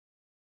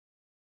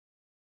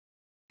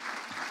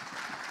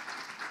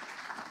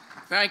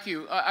Thank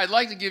you. I'd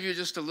like to give you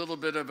just a little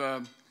bit of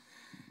a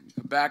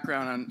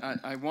background.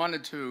 I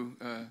wanted to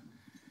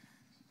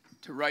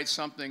write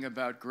something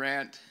about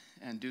Grant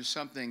and do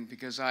something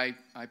because I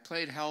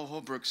played Hal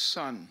Holbrook's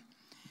son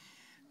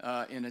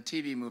in a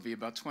TV movie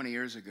about 20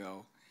 years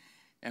ago.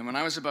 And when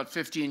I was about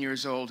 15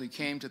 years old, he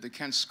came to the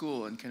Kent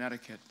School in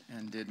Connecticut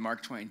and did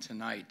Mark Twain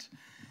Tonight.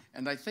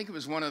 And I think it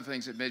was one of the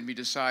things that made me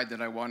decide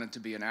that I wanted to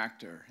be an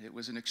actor. It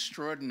was an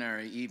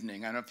extraordinary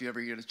evening. I don't know if you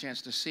ever get a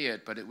chance to see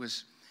it, but it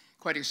was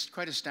quite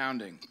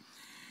astounding.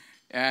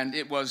 And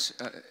it was,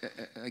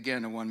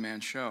 again, a one-man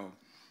show.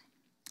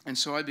 And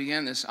so I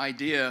began this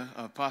idea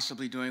of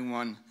possibly doing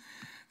one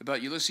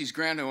about Ulysses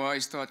Grant, who I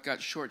always thought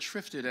got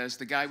short-shrifted as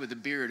the guy with the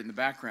beard in the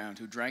background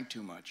who drank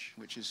too much,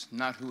 which is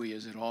not who he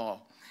is at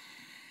all.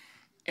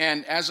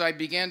 And as I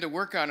began to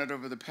work on it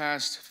over the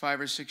past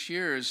 5 or 6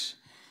 years,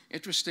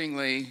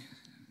 interestingly,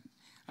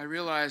 I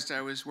realized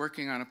I was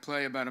working on a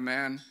play about a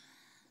man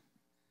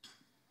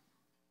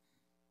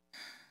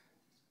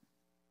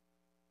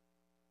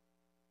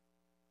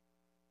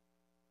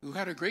who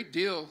had a great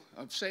deal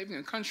of saving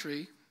a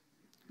country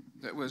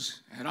that was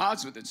at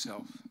odds with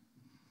itself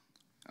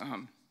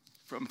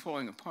from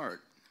falling apart.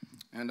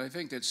 And I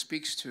think that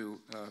speaks to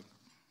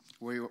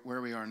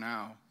where we are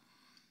now.